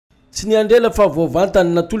Tsy niandrela fa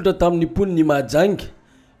voavantany natolotra tamin'ny pony ny Mahajangy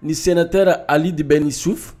ny Senatera Alidy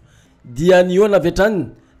dia niona avy hatrany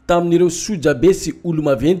tamin'ireo Sojabe sy olo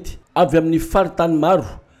maventy avy amin'ny faritany maro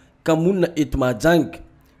ka monina eto Mahajangy.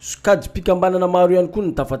 Sokajy pikambanana maro ihany koa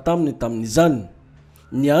ny tafataminy tamin'izany.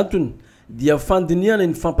 Ny antony dia fandiniana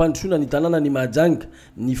ny fampandrosoana ny tanàna ny Mahajangy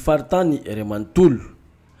ny faritany ry manontolo.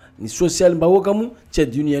 Ny sosialim-bahoaka moa tsy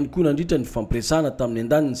adino ihany koa nandritra ny fampiresahana tamin'ny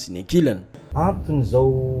andaniny sy ny ankilany. Antony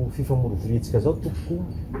zao fifamorovitsika zao tompoko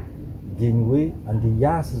dia ny hoe andeha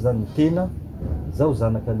hiasa zany tena zao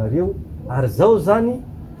zanakanareo ary zao zany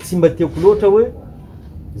tsy mba tiako loatra hoe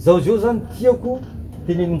zao zio zany tiako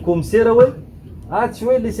tenenin'ny komisera hoe tsy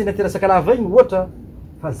hoe le senatera sakalava igny ohatra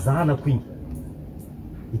fa zanako igny.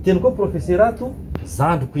 Iteny koa profeserato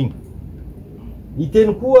zandriko igny.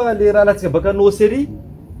 Iteny koa le raha latsika baka nosery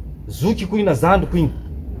zokiko igny na zandriko igny.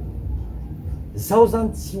 Zao zany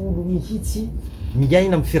tsy olo mihitsy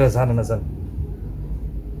miaina amin'ny firazanana zany.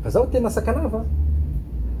 Fa zao tena sakalava.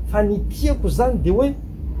 Fa ny tiako zany dia hoe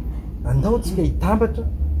andao tsika hitambatra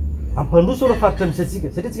ampandroso ora faritra misy atsika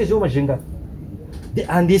satria tsika zao mazenga. Dia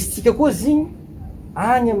andesitsika koa zigny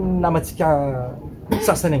any amin'ny namatsika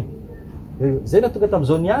sasany agny. Zay natonga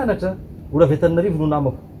tamin'izao nianatra ora avy Antananarivo no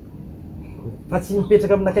namako. Fa tsy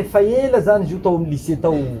mipetraka aminakay fa ela zany izy io tao amin'ny lycée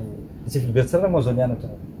tao lycée Philibert Tsarana moa zao nianatra.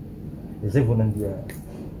 Zay vao nandeha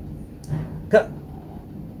ka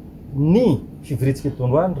ny fivoritsika eto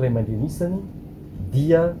Androany ray aman-drenisany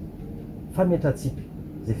dia fametratsika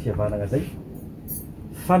zay fihavanana zay,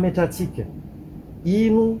 fametratsika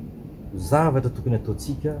ino zavatra tokony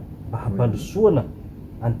ataotsika mba hampandrosoana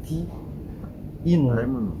anty ino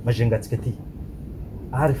mazengatsika ty.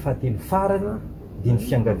 Ary fahatelo farany dia ny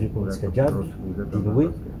fiangaviako amintsika jiaby dia ny hoe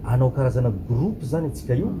anao karazana groupe zany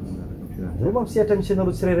atsika io. Zao mampisehatra misy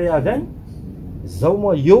anareo tsirairay avy any zao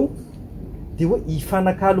moa eo dia hoe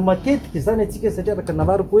hifanakalo matetika zany atsika satria araka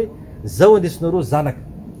namariko hoe zao andesinareo zanaka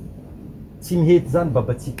tsy mihety zany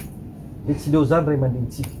babatsika dia tsy leo zany ray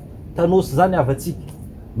aman-drenitsika tanosy zany avatsika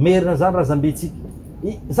merina zany razambetsika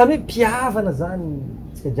zany hoe mpiavana zany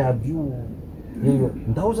tsika jiaby io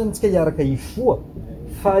ndao zany tsika hiaraka hifoa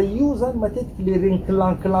fa io zany matetiky le regny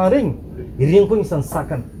clan regny regny koa isan'ny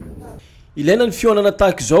sakana. Ilaina ny fihaonana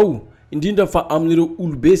tahaka izao indrindra fa amin'ireo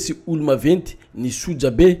olobe sy olo maventy ny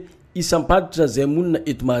Sojabe isam-paditra zay monina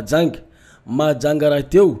eto Mahajangy. Mahajanga raha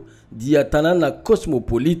teo dia tanàna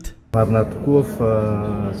cosmopolite. Marina tokoa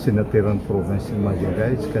fa senateran'ny province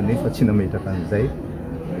Mahajangy izy kanefa tsy nametraka an'izay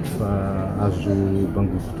fa azo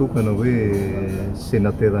bangoko tokana hoe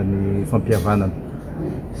senateran'ny fampihavanana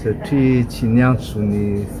satria tsy niantso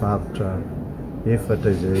ny faritra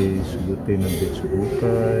efatra izay solotena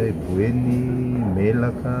Betsoboka, Boeny,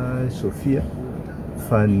 Melaka, Sofia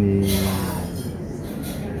fa ny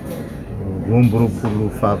romboroapolo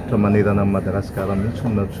faritra manerana amin'ny Madagasikara mihitsy no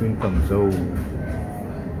natsoiny tamin'izao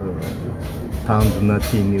tanjona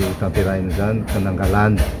tiany tanterahina zany ka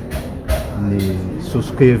nangalany ny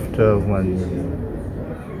sosokevitra ho an'ny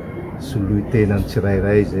solotenany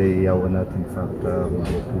tsirairay izay ao anatin'ny faritra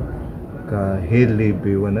romboroapolo. Ka hely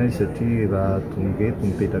lehibe ho anay satria raha tonga eto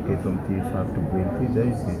mipetraka eto amin'ity faritra Boeny ity zay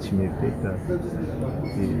dia tsy mipetra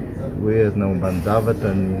hoe nao ambany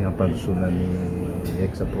zavatra ny hampandrosoana ny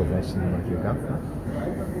ex-province ny Mahajangy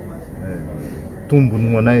tombony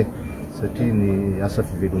ho anay satria ny asa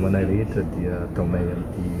fivelomanay rehetra dia ataonay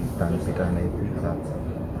amin'ity tany mipetrahanay ity ka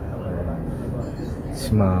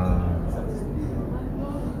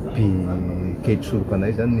tsy kehitry soroka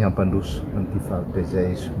anay zany ny hampandroso amin'ity faritra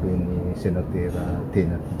izay soloan'ny senatera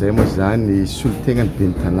tena. Zay moa zany solo tegna ny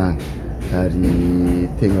ben'ny tanàna ary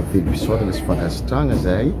tegna velom-pisaorana sy fankasitrahana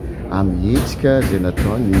zay amin'ny hetsika zay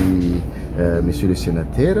nataony monsieur le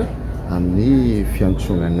sénateur amin'ny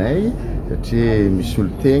fiantsonanay satria misy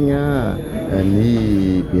olo tegna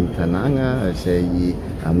ny ben'ny tanàna zay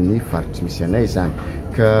amin'ny faritry misy anay zany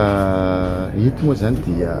ka hito moa zany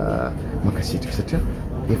dia mankasitrika satria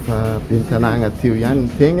efa ben'ny tanàna teo ihany ny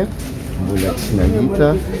tegna mbola tsy nahita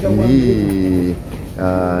ny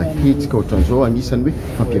hetsika ohatran'izao anisany hoe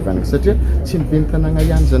fampihavanana satria tsy ny ben'ny tanàna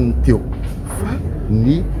ihany zany ny teo fa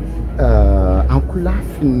ny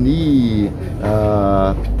ankolafy ny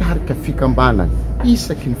mpitarika fikambanana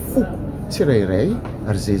isaky ny foko tsirairay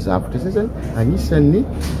ary zay zavatra zay zany anisan'ny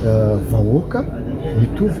vahoaka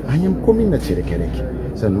mitovy any amin'ny commune tsiraikiraiky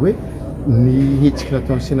zany hoe ny hetsika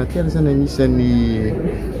nataon'ny senatera zany anisan'ny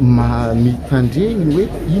mitandreny hoe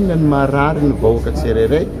inona ny marary ny vahoaka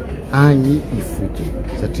tsirairay agny ifotony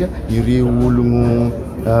satria ireo ologno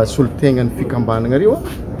solotegnany fikambanana reo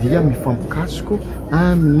dia mifampikasoko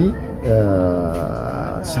amin'ny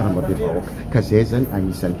sarambabe vahoaka ka zay zany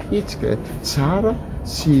anisan'ny hetsika tsara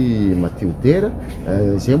sy Mateodera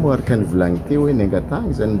zay moa araka ny volagny teo hoe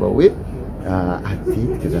naingatagny zany mba hoe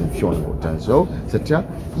atetika zany fiona ohatran'izao satria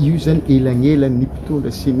io zany elagnelany ny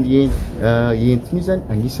mpitondra sy ny entiny zany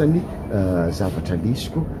anisany zavatra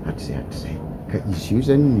lesiko hatrizay ka izy io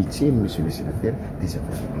zany nitsemy monsieur le sénateur dia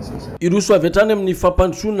zava-dehibe. Iroso avy hatrany amin'ny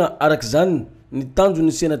fampandrosoana araka izany ny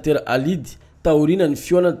tanjon'ny sénateur Alidy taoriana ny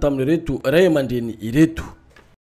fiona tamin'ireto ray aman-dreny ireto.